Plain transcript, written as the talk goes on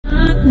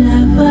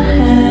never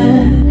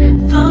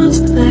had thoughts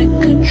that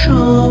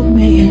control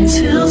me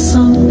until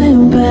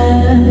something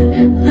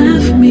bad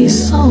left me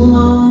so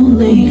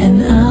lonely,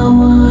 and I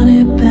want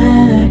it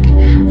back.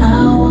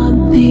 I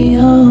want the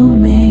old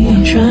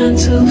me, trying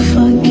to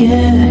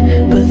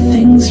forget, but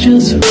things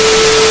just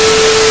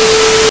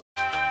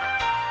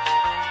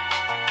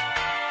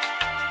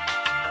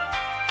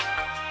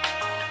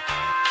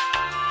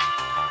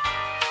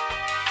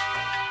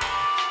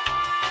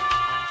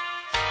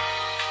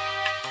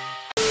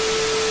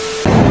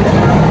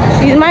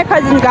These are my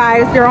cousins,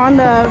 guys. They're on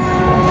the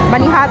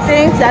bunny hop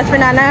thing. So that's for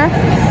Nana.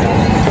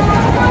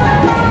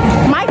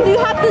 Mike, you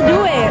have to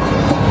do it.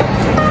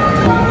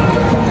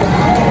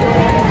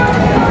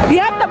 You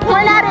have to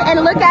point at it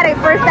and look at it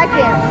for a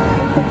second.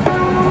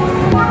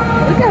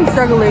 Look at him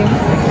struggling.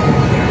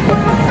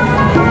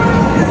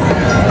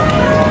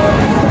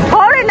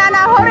 Hold it,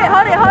 Nana. Hold it,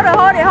 hold it, hold it,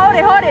 hold it, hold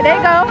it, hold it. There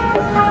you go.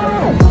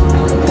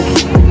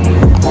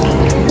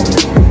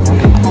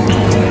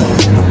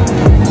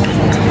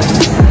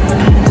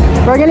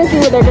 We're gonna see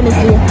what they're gonna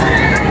see.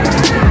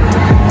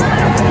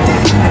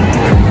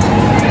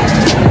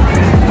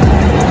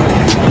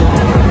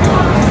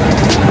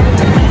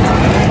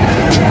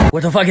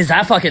 What the fuck is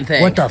that fucking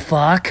thing? What the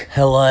fuck?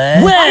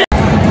 Hello?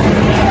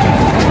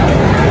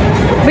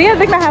 But yeah,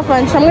 they're gonna have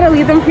fun. So I'm gonna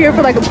leave them here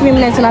for like a few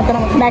minutes and after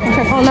I'm gonna come back and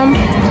check on them.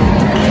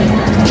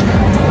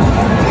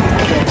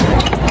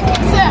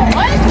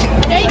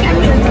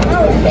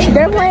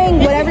 They're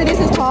playing whatever this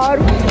is called.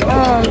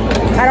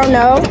 I don't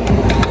know.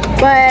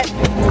 But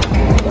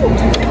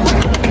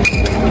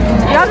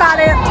y'all got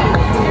it.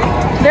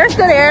 They're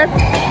still there.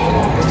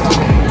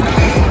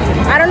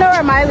 I don't know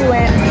where Miley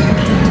went.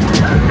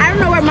 I don't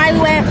know where Miley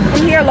went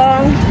from here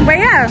long. But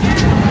yeah.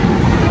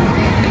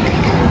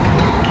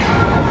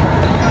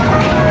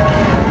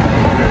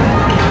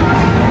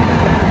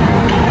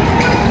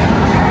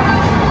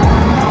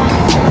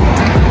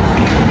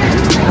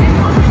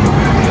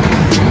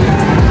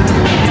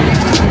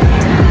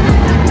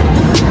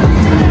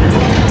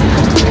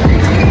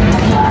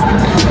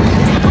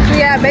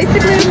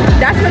 Basically,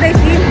 that's what they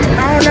see. I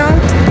don't know.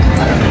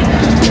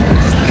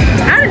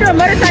 I want to do a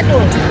motorcycle.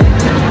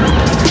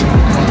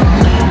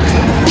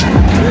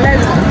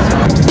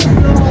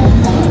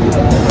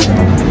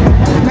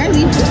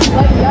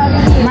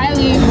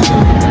 Miley.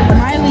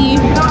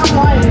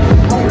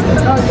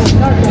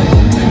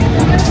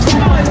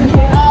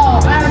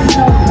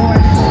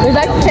 We'd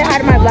like to say hi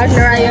to my vlog,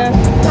 Naraya.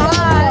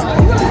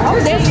 Oh,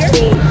 there you go.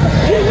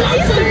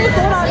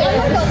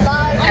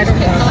 I don't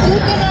know.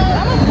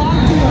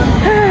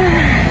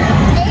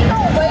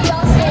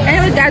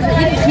 Anyways, guys,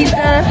 we're eating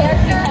pizza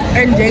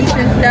and drinks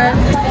and stuff.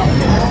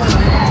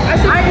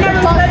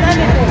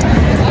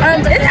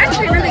 It's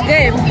actually really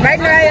good. Right,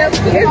 Mariah?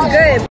 It's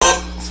good.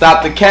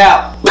 Stop the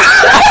cap. Stop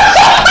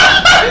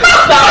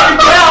the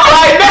cap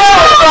right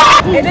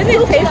now. It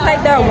doesn't taste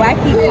like the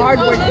wacky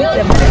cardboard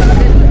pizza.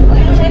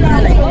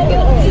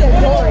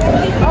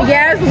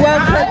 Yeah, it's well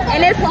cooked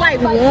and it's like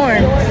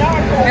warm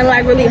and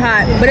like really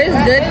hot, but it's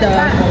good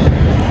though.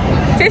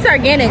 Tastes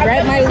organic,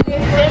 right, Miley?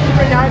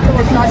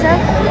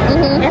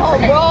 Mm-hmm. Oh,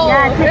 bro.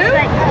 Yeah, it tastes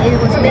like it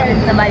was made in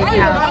somebody's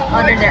house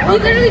under their own.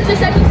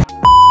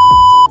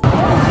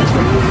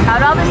 I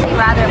would obviously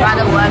rather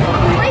one.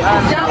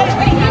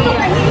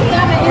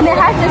 And it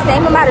has the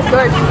same amount of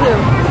storage too.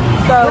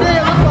 So. What did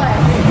it look like?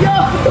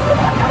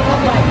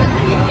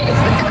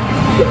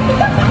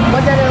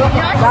 What did it look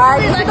like?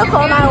 Guys, this is the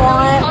phone I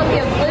want.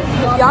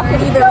 Y'all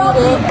could either read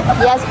it.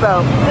 Yes,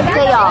 bro.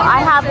 Okay, y'all. I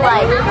have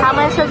like how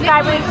many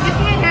subscribers?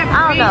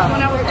 I don't know.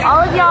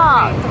 All of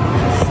y'all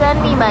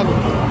send me money.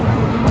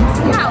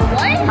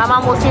 My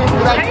mom will seriously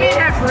be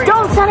like,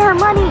 don't send her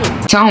money.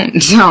 Don't do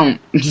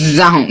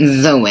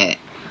it.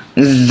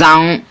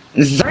 Don't.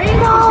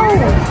 No.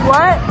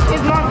 What?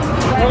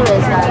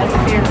 Anyways, guys.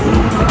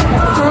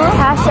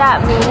 Cash at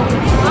me.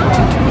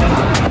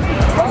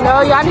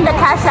 No, y'all need to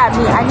cash at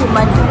me. I need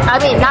money. I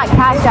mean, not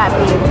cash at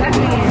me.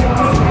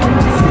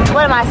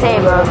 What am I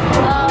saying, bro?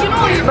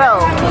 Bro.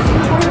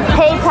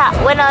 PayPal.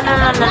 Wait, no.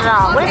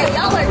 What is it?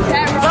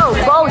 No,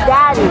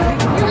 GoDaddy.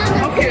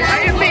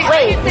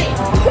 Wait.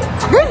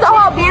 This is the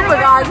whole blooper,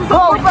 guys. This is a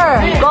blooper.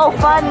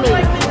 GoFundMe.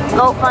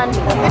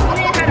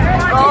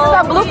 This is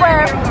a blooper.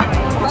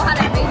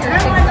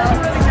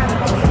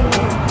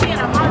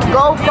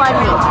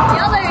 GoFundMe.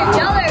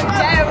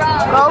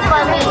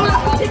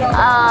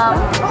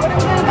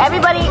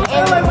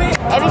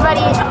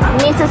 Everybody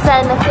needs to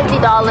send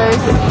 $50,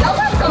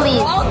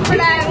 please.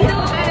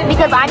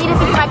 Because I need to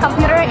fix my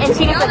computer and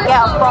she needs to get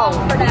a phone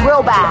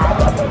real bad.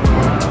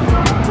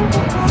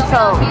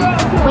 So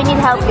we need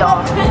help,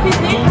 y'all.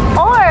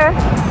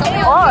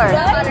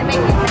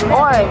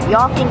 Or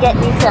y'all can get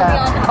me to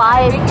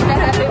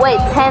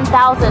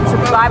 10,000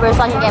 subscribers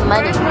so I can get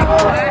money.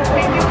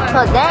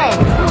 So then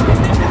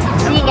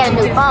she can get a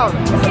new phone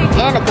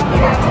and a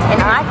computer, and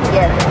I can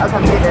get a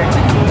computer.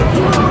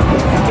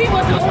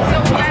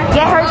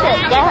 Get her to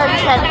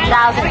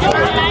 10,000 too.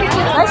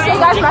 Let's say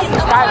guys my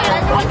subscribers.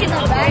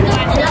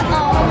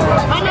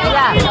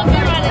 Yeah.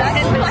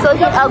 So he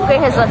can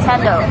upgrade his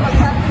Nintendo.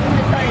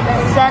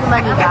 Send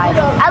money, guys.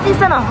 At least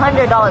send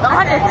 $100,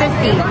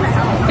 150,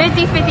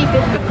 50, 50,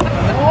 50.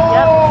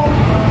 Yep.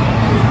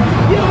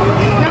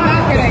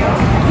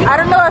 I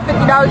don't know what $50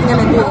 is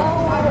gonna do.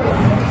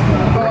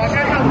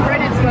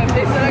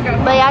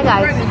 But yeah,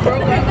 guys,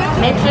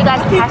 make sure you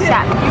guys cash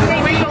out.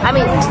 I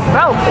mean,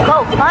 bro,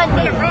 go fund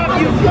me.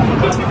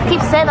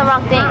 Keep saying the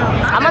wrong thing.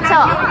 I'm gonna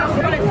tell.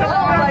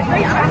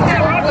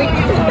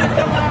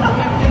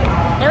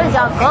 There we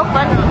go. Go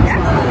fund me.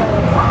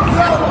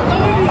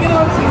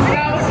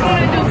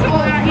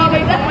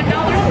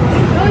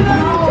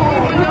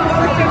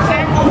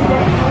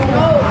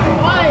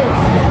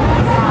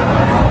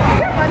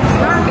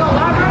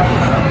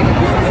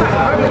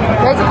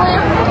 Basically,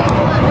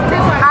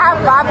 I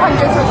have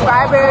 500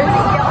 subscribers.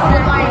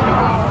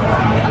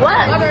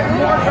 What?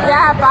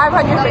 Yeah, I have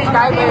 500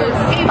 subscribers.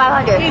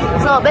 500.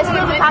 So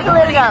basically, we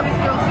calculated up.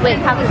 Wait,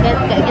 get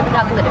the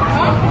calculator.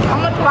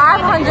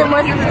 500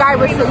 more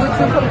subscribers so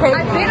YouTube can pay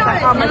me.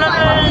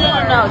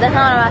 No, that's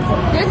not what I'm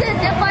asking.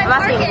 I'm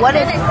asking, what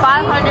is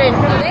 500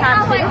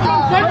 times 50?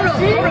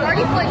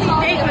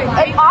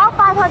 If all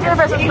 500 of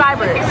her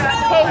subscribers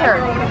pay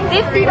her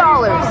 $50.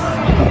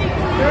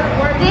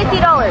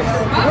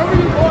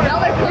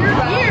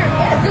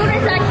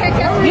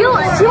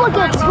 She will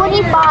get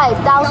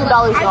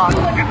 $25,000 off.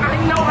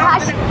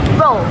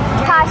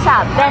 Cash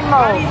App,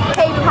 Venmo,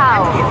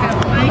 PayPal,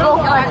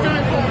 GoFundMe.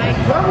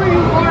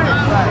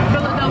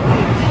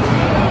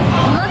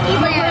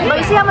 But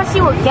you see how much she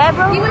will get,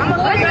 bro? We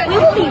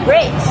will be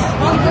rich.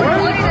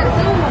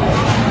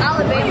 I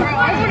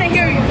want to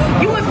hear you.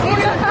 You was born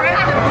in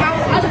Nebraska.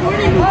 I was born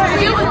in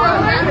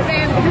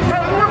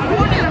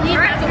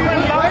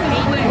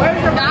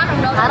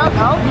I don't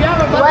know.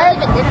 What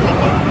even did we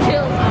do?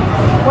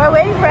 We're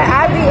waiting for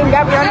Abby and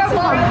Gabriella to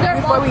come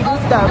before we do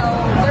stuff.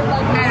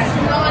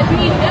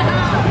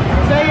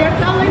 So you're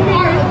telling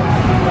me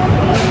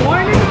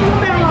born in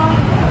Alabama,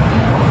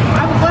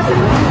 I was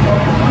listening?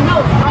 No,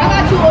 I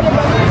got two older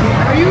brothers.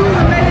 Are you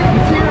related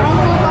to your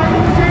uncle by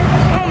any chance?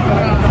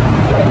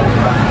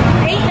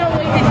 Ain't no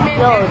way this man.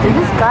 Yo, did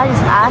this guy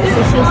just ask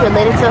if she was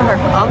related to her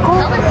uncle?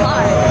 Hell is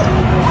hard.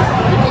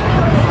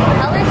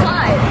 Hell is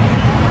hard.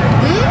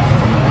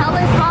 Hell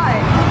is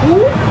hard. Who?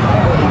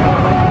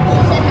 She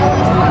said hell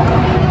is hard.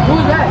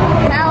 Who's that?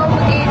 Hell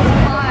is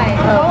hard.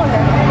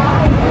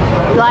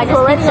 Yo, I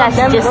just think that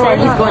she just said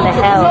he's going to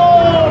hell.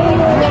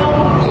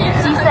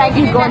 She said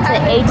he's going to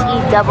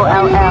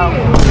H-E-double-L-L.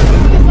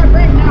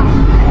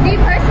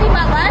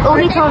 Oh,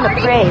 he told him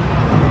to pray.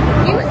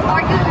 He was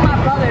arguing with my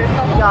brother.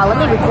 Y'all, let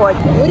me record.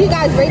 What do you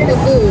guys rate the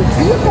food?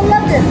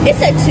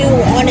 It's a 2,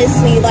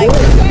 honestly. Like,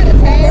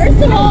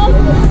 first of all,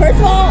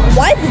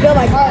 why is the bill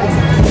like this?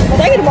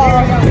 Second of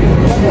all,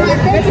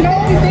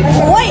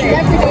 wait,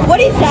 what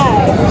is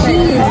that?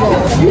 Cheese.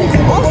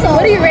 Also,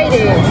 What do you rate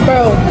it?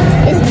 bro,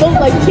 it's built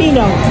like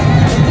Chino.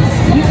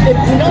 If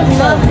you don't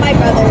love my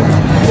brother,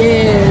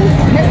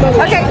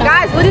 Okay,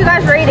 guys, what do you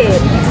guys rate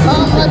it?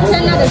 A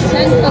 10 out of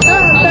 10.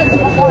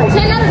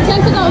 10 out of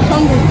 10 because I was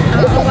hungry.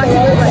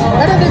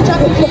 Better than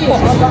chocolate chip.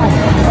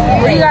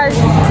 What do you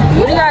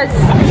guys,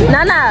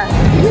 Nana,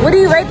 what do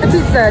you rate the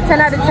pizza? 10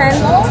 out of 10?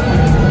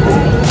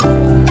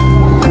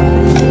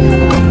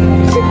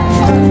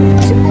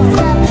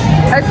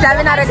 A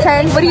 7 out of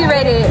 10? What do you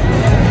rate it?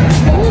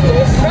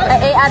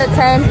 An 8 out of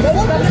 10?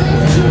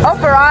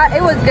 Overall,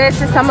 it was good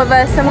to some of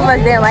us. Some of us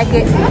didn't like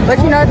it, but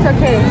you know, it's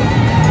okay.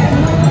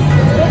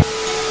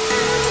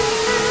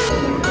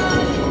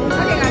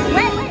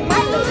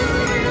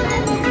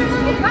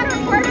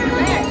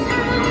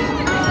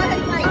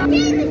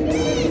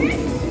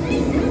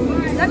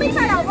 Let me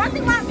tell y'all one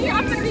thing about me.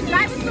 I'm gonna be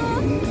driving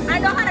soon. I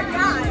know how to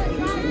drive.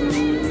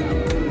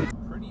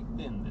 Pretty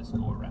thin this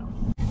go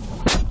around.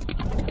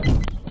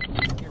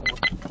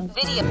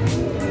 video.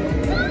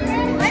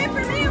 Wait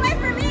for me. Wait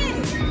for me.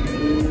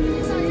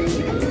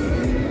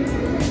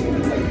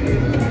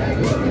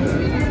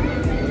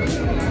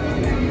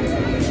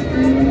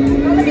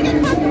 Bro, let me get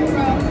comfortable,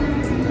 bro.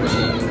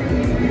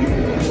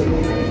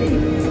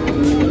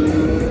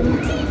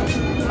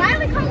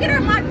 Finally, come get her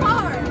in my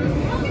car.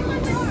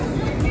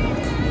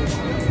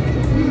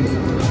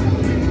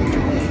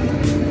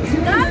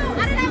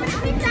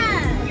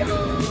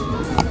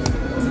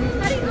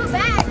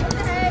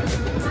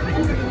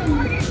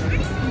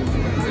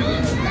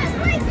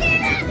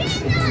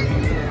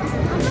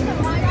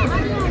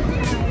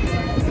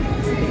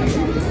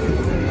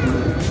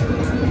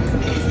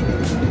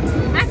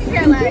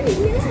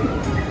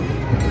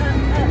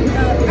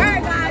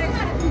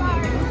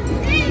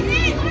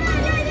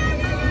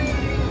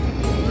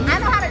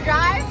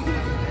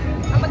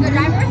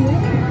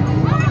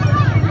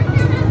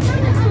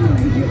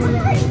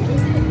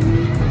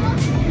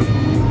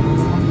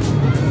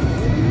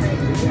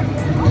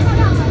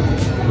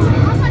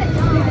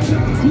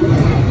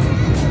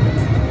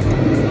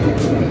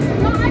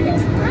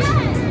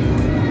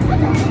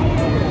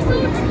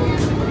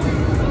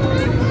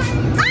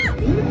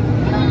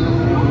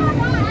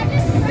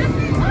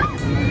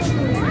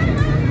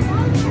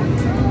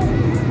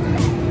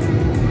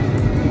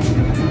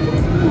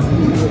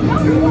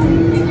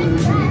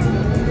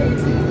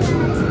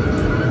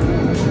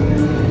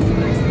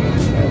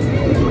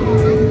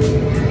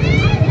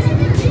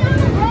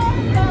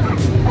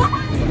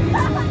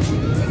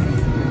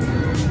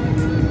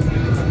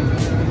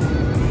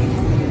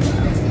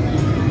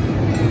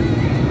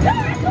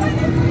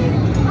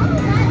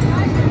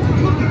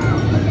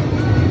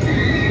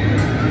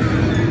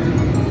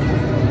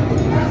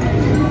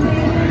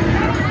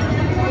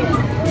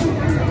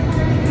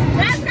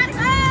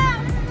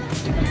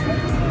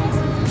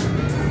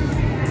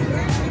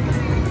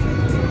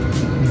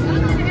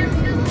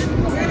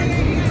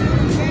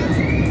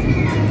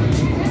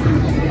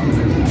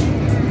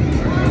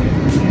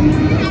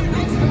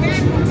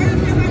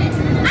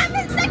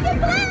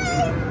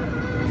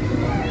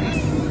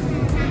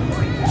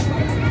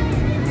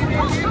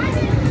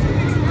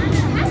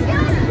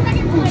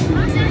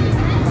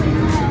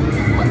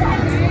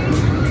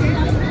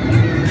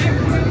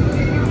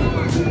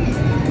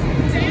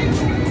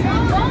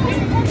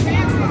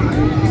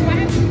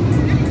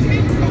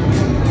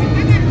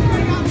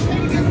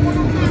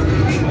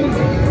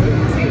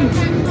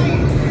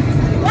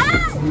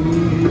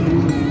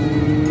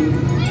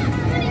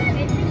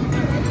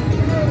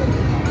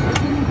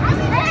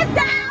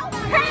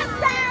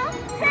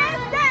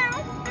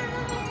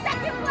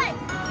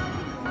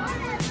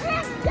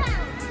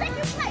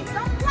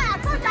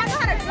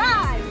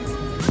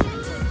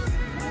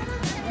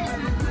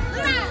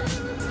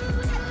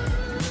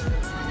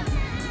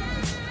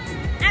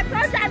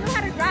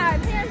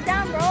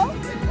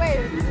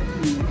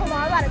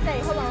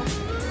 Sunday. Hold on.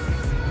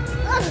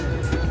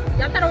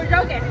 Y'all thought I was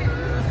joking.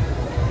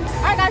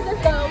 Alright guys,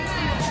 let's go.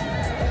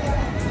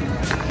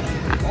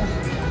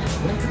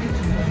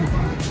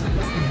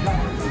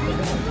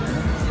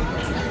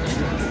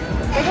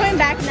 We're going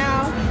back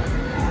now.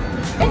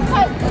 It's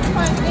like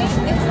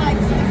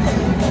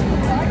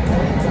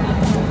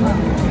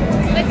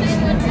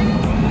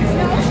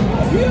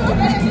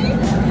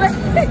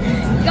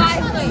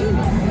guys,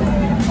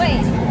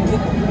 wait.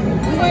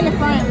 I'm going to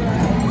front.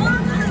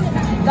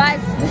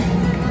 Guys,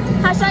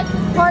 hashtag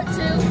part 2.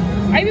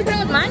 Are you recording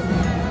with mine?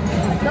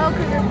 No,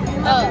 because you're...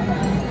 Oh,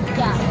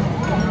 yeah.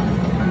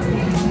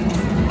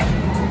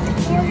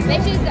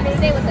 Make sure you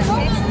stay with them,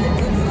 okay?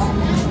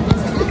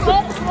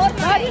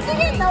 No, you can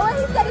get Noah.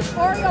 He said it's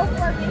Oreo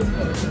for me.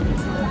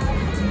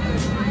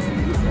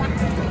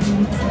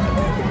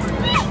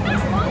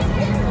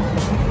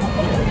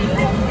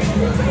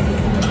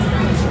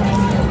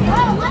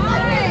 Oh, look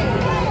at it.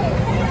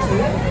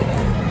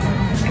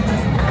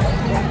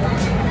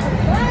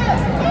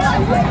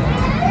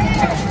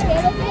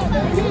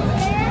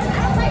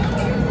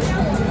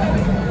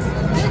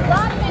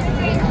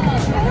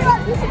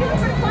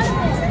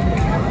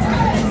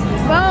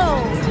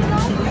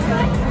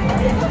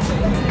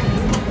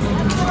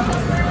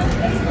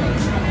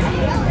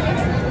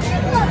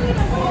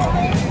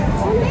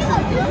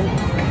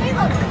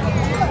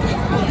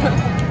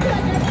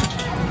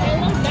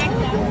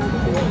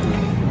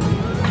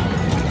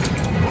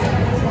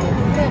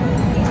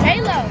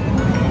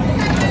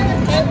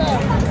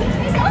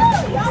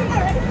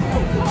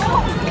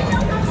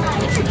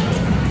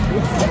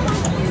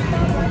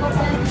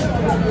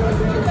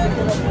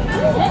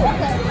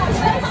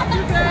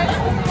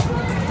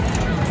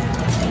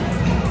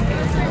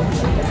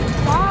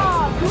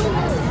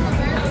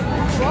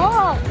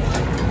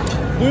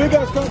 Do you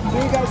guys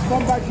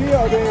come back here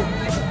or they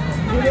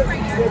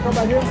come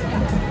back here?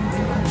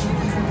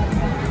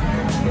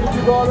 Did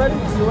you go already?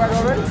 You went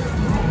already?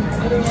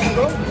 You didn't want to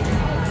go?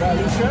 Yeah,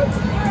 you sure?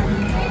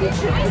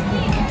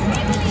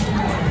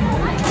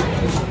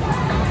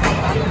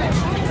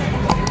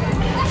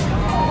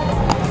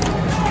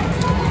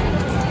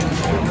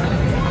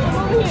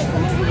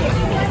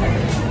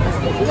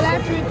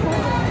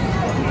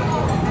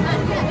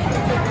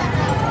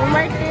 I'm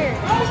right there.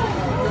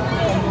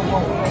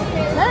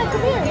 Hey,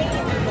 come here.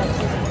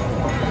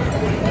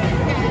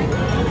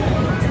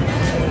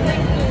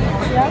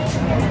 Yeah.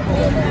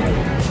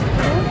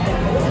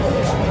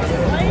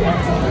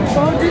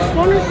 Oh, this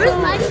one is so...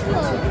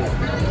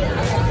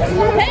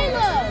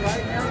 Caleb!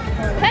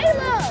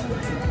 Caleb!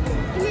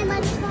 Give me my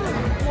phone.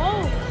 Whoa.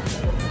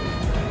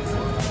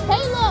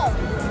 Caleb!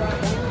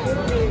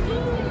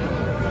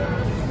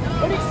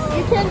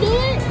 You can't do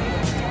it?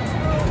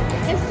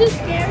 It's too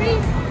scary?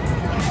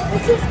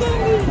 It's too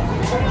scary.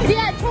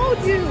 Yeah, I told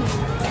you.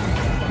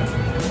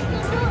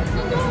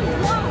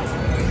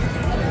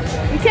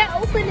 You can't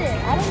open it.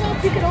 I don't know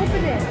if you can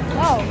open it.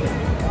 Oh.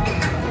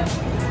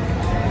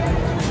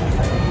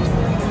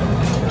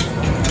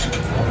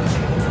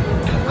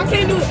 I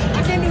can't do it.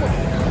 I can't do it.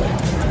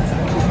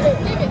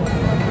 Leave it.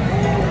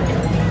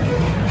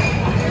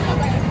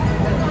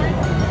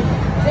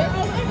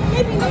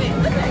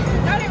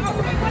 Now they all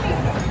make money.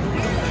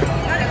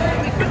 Now they all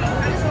make money.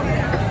 I just want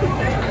that.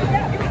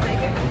 Yeah, you can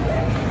take it.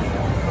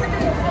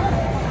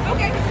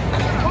 Okay.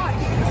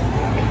 Watch.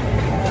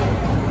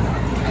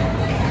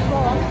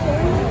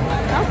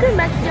 How can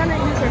Mexiana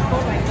use her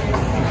phone like this?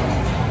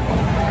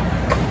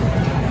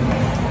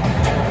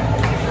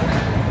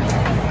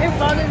 Your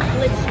phone is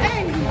glitched.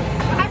 Hey,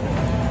 what happened?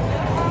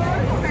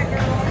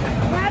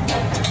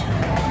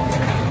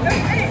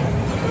 Hey,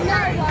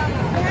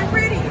 they're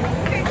pretty.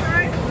 Okay,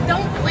 fine.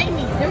 Don't blame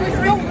me. There was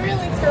no real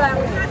until that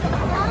was.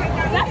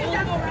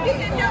 He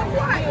did y'all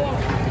twice.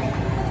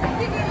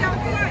 He did y'all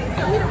twice.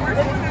 So he the worst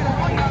one out of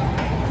all y'all.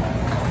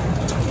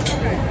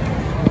 Okay.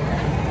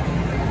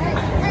 Hey.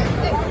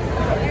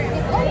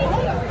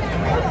 Hold up.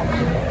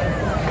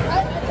 I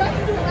tried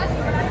to do it last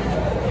week.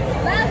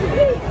 Last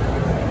week?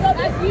 No,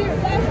 last year.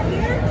 Last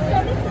year? So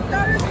this is the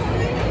third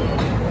week?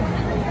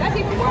 That's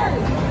even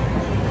worse.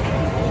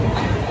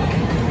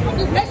 I'll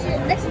do next year.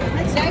 Next year.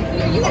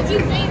 You got to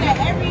say that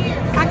every year.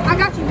 I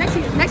got you. Next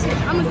year.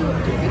 I'm going to do it.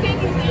 You can't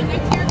keep saying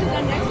next year because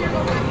then next year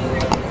goes back to you.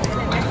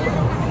 Next year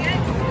goes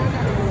again.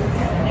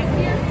 Next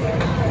year.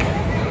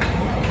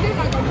 You're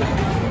not going to do it.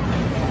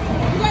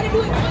 You got to do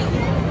it twice.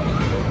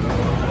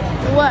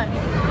 What?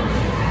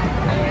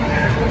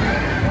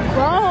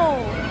 Bro.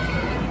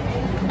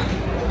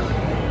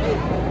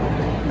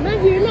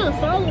 Maybe you're not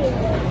following.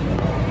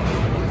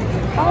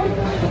 Oh,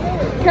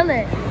 kill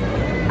it.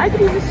 I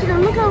can even see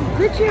them. Look how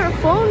glitchy her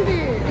phone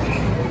is.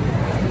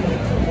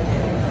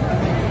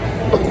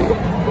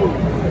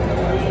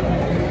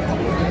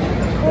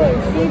 Wait,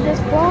 see this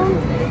phone?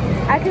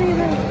 I can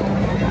even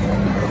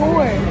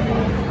record.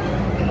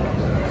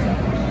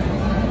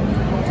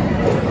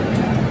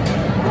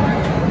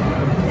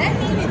 That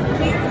name is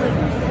Fearless.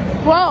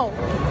 Bro.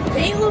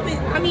 Caleb is,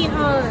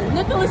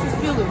 Nicholas is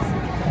Fearless.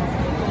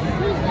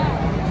 Who's that?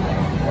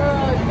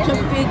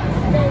 Cupid.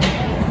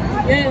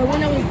 Yeah, the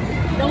one that was.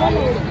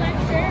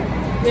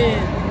 Yeah.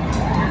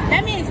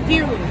 That man's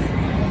fearless.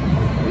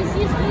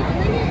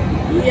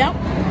 Yep.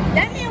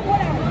 That man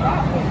what I was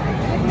rocking.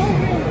 Like, no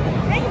real.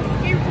 I ain't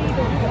scared to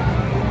even.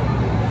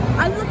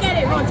 I look at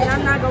it once and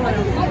I'm not going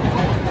to.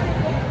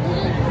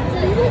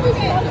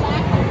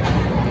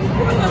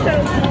 I'm not going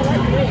to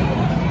like it.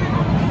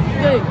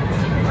 Good.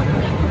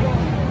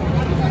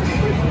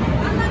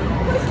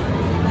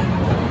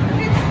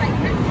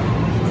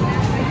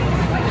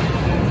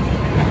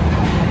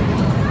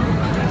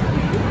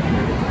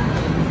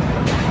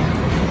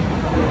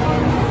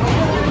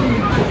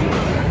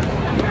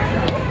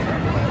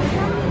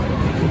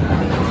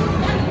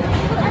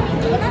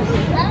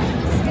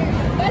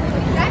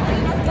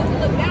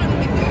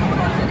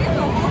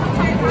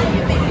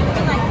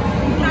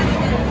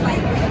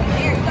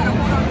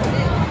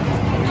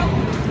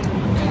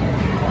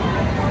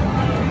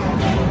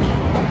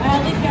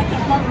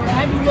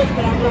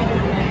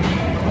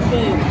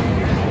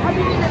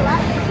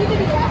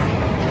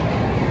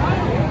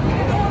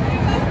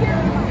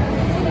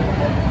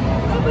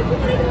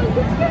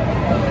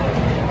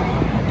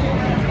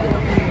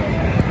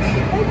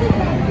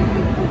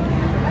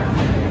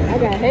 I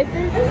got head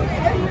surgery.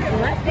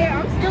 Last day,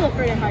 I'm still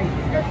afraid of heights.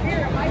 You're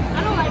scared of heights?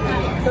 I don't like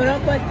heights. So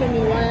don't question me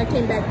why I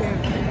came back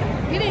down.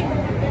 Get in.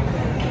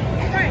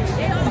 Right.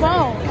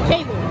 Ball.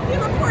 Cable.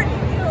 You're recording.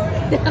 You're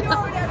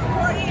over there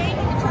recording. Ain't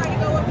even trying to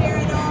go up there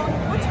and all.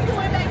 What you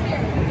doing back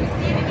there? Just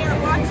standing there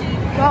watching?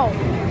 No.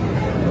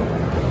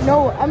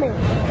 No, I mean,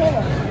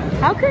 Taylor.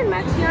 How could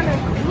Maxiana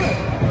look?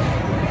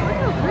 Look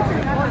how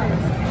glittery water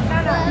is.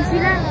 No. You see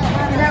that?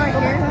 See that right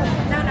here?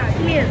 No.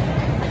 Here.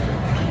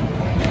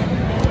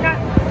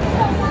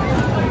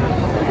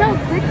 Look how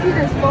glitchy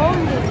this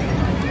phone is.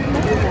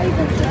 Look at how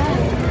even try.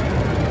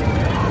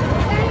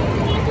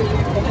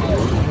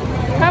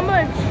 How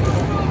much?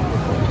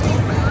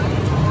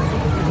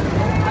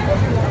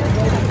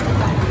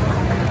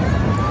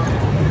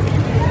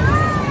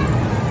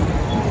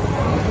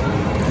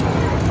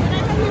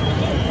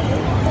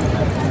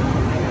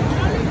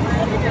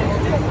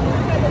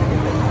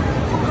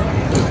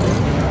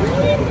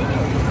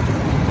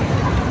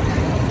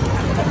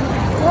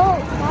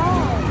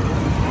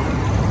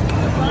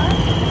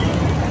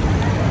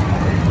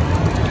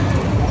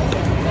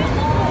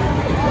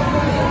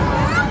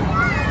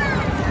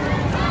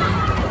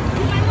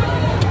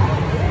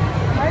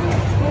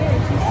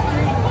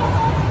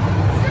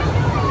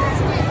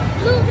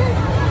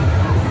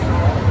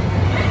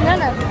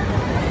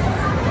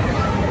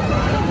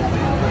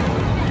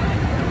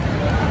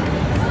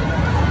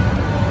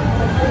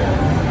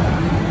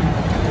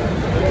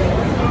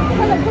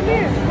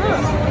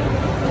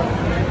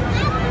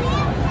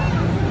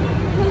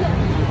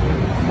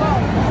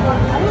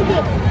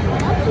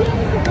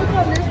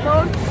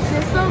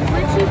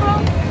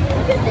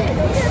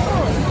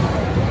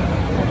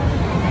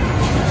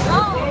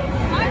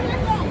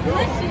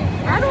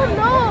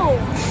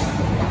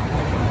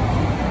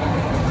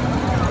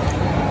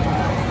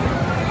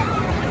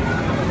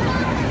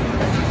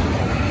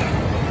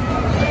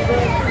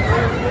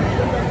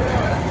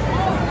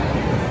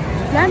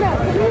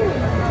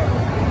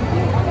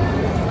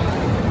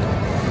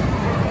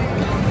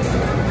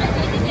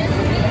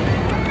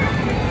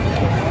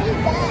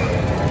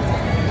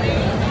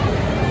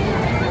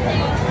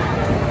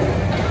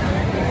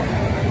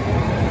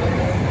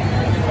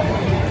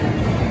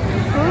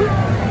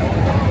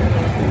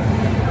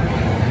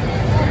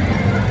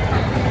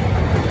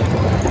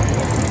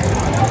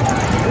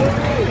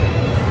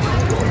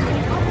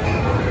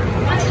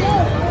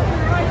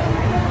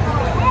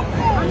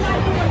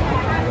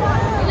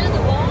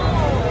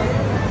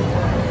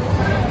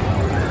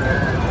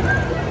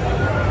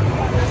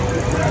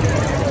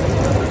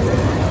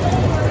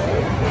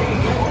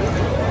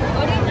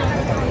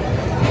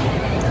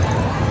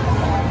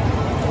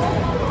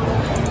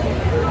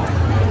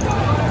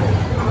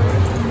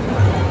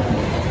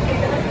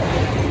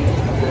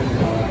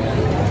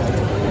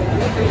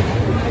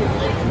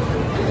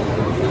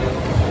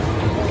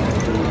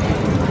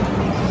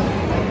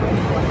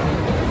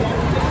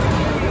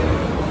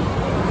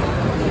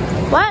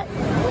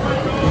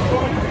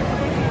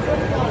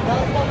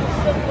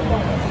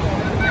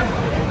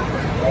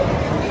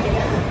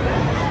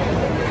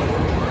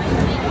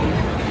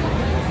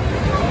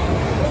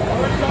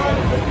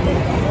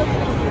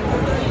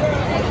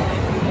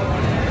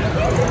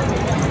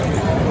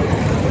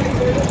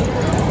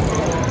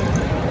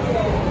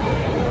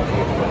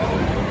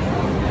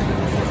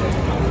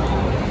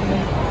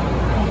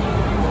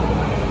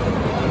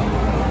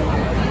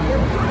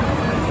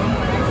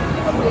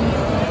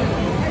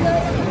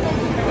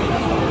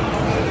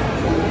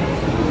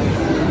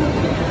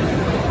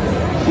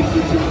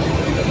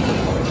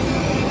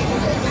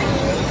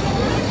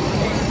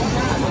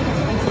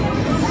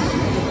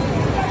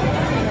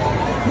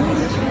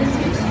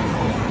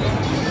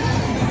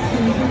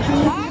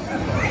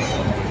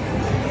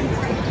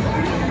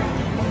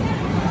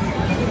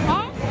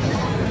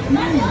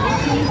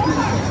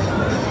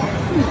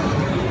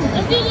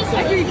 Let's do this.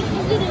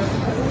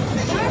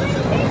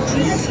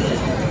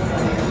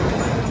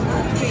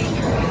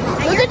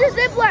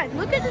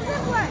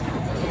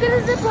 Look at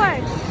the zip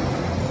line.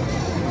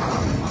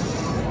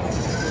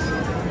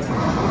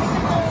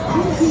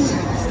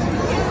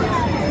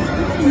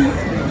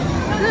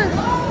 Look,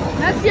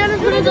 that's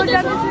Tiana's gonna go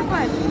down the zip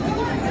line.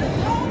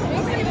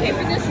 Who's gonna pay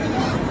for this?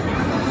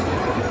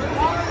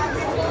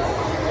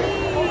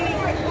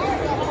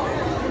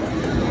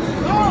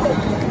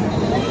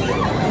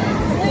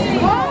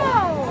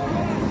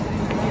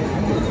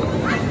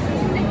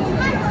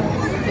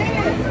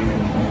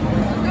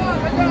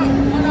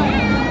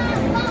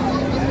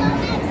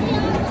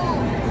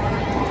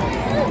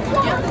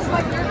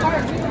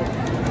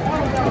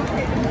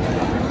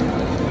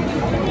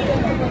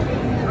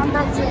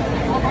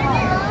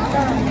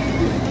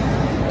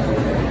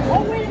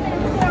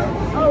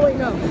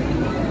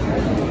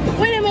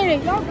 Wait a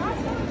minute.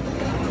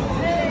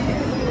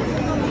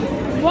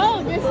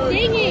 Whoa, they're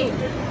stinging.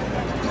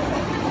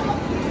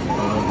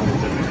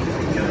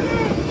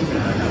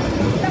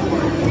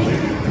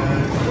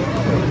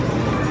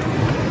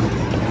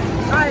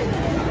 Alright.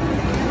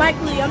 Mike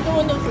Lee, I'm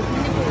doing those.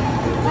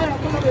 Alright,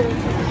 come over here.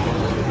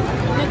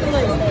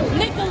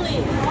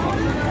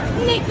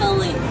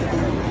 Nicholas.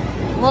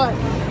 What?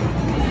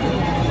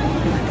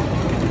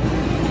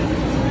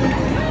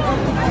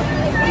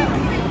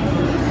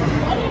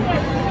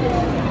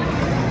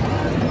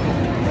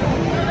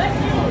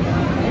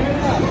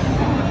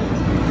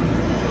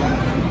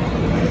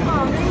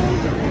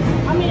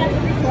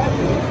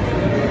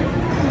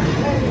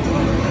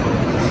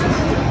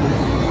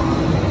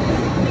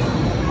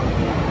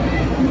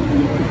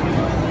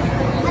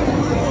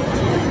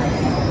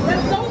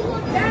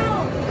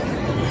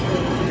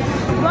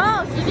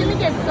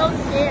 So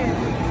scared.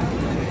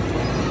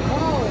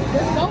 Oh,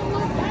 just don't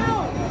look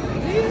down.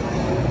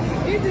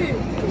 Easy.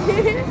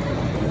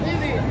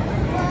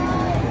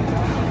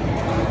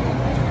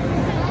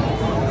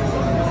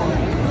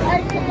 I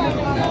feel like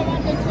I'm going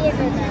on the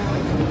corner now.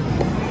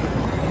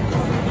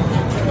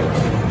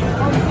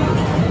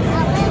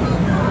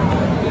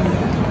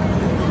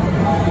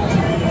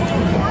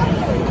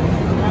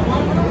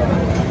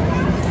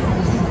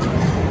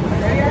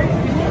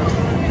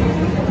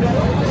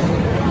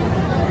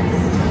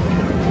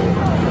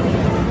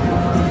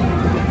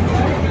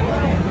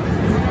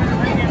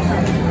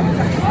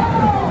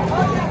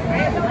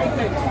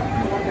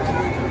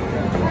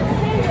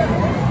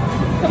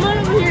 Come on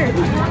over here.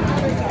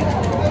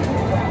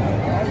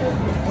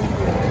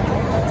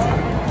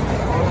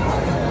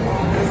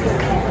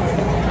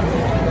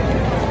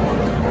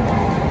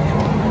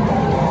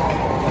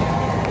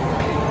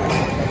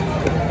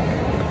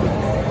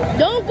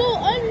 Don't go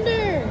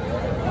under.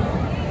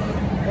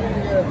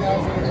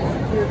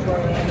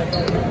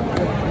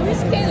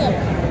 Where's Caleb?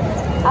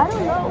 I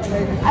don't know.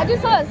 I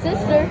just saw a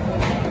sister.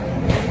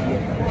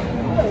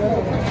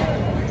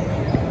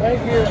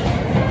 Thank you.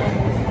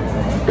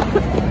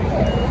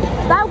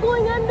 Stop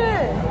going under.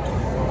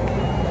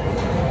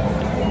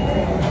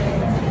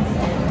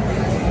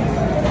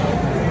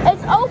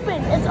 It's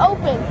open. It's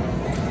open.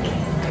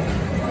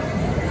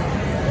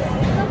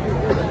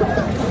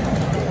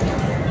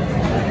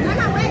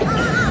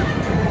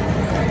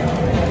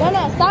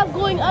 No, stop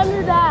going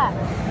under that.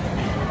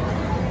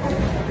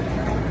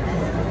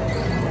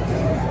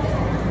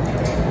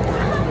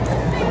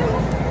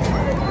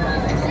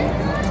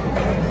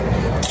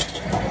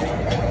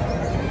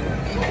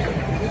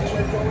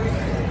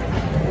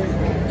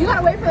 You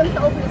gotta wait for them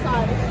to open the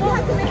side. You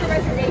have to make a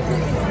reservation.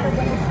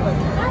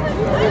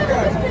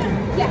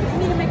 Yeah, you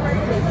need to make a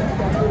reservation.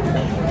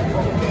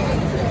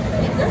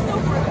 There's no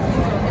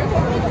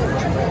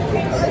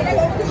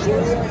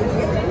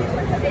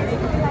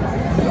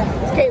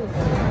It's Caleb.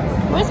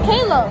 Where's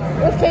Caleb?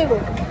 Where's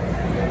Caleb?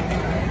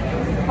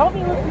 Help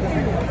me look for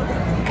Caleb.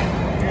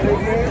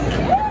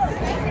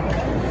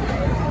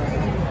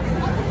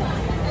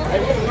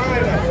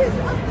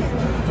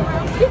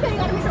 You said you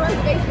gotta make a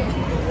reservation.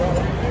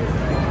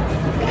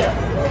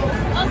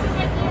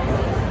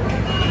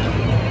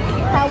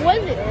 How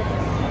was it?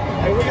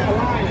 Hey, we got a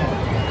line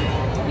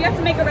now. You have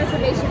to make a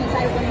reservation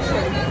inside of one of the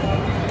shows.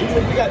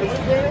 You got the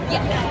room there?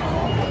 Yeah.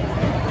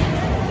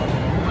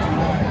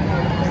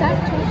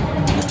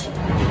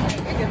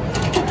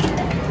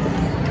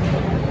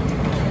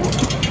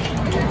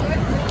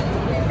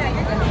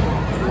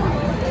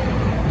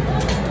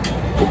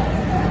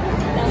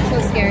 That was so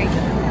scary.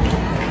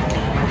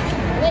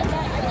 Wait,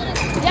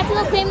 you have to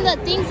go claim the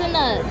things in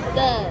the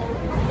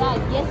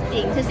gift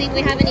thing to see if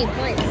we have any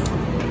points.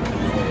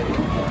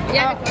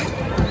 Yeah.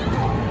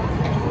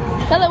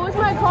 Hello, where's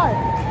my card?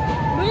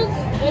 Where's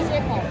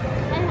your car?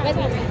 Where's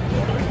my card?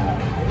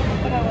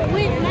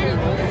 Wait,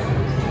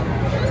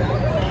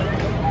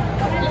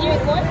 Did you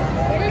record?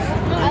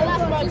 I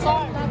lost my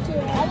card. I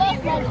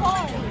lost my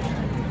card.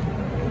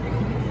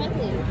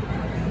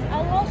 I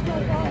lost my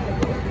card.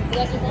 You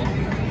lost your car?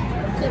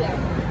 Too bad.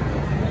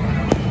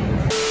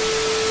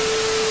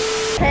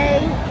 Hey.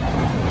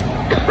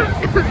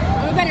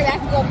 We better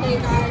have to go play,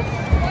 guys.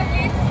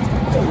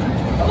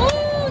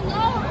 Oh,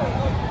 no!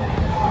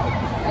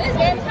 This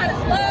game's kind of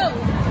slow.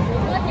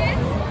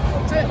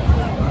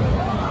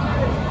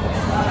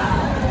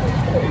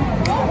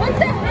 What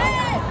the heck?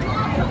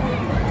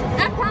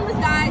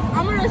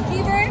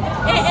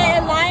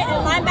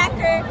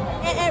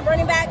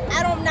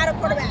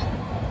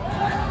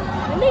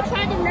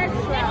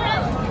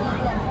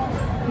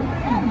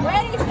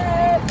 Ready,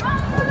 sir.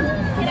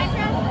 Can I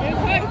try? Your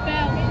card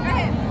fell. Go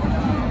ahead.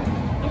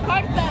 Your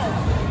card fell.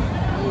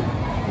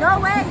 No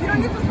way. You don't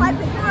need to swipe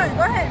it. Come on.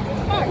 Go ahead.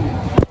 Card.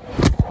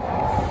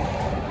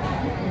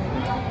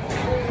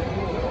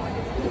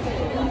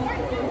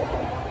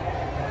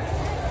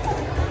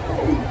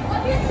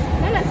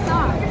 Then a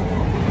sock.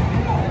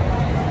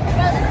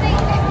 Bro, this thing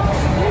is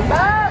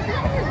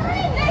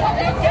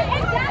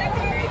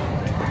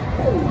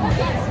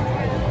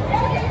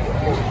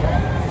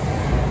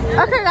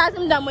okay, guys,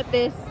 I'm done with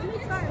this.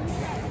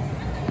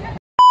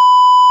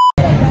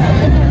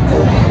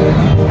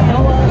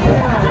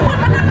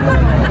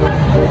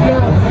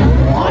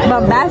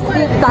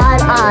 Bombastic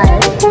side eye.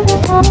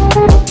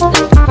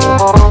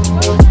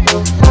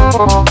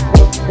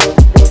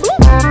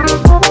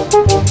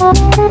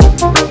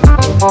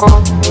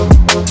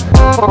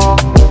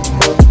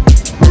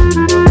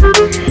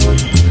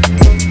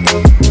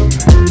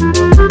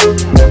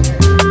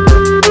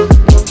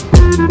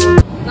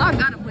 Now I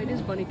gotta play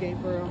this bunny game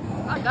for real.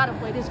 I gotta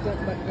play this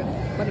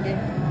bunny game.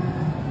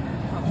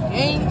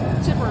 Game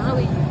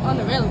temporarily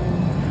unavailable.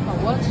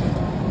 What?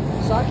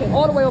 So I came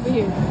all the way over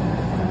here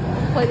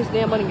to play this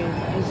damn bunny game.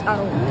 It's out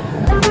of order.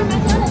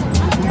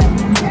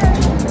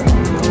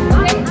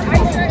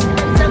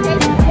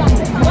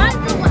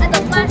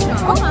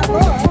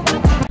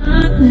 I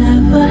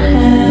never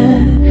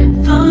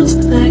had thoughts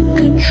that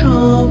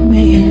control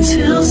me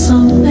until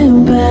something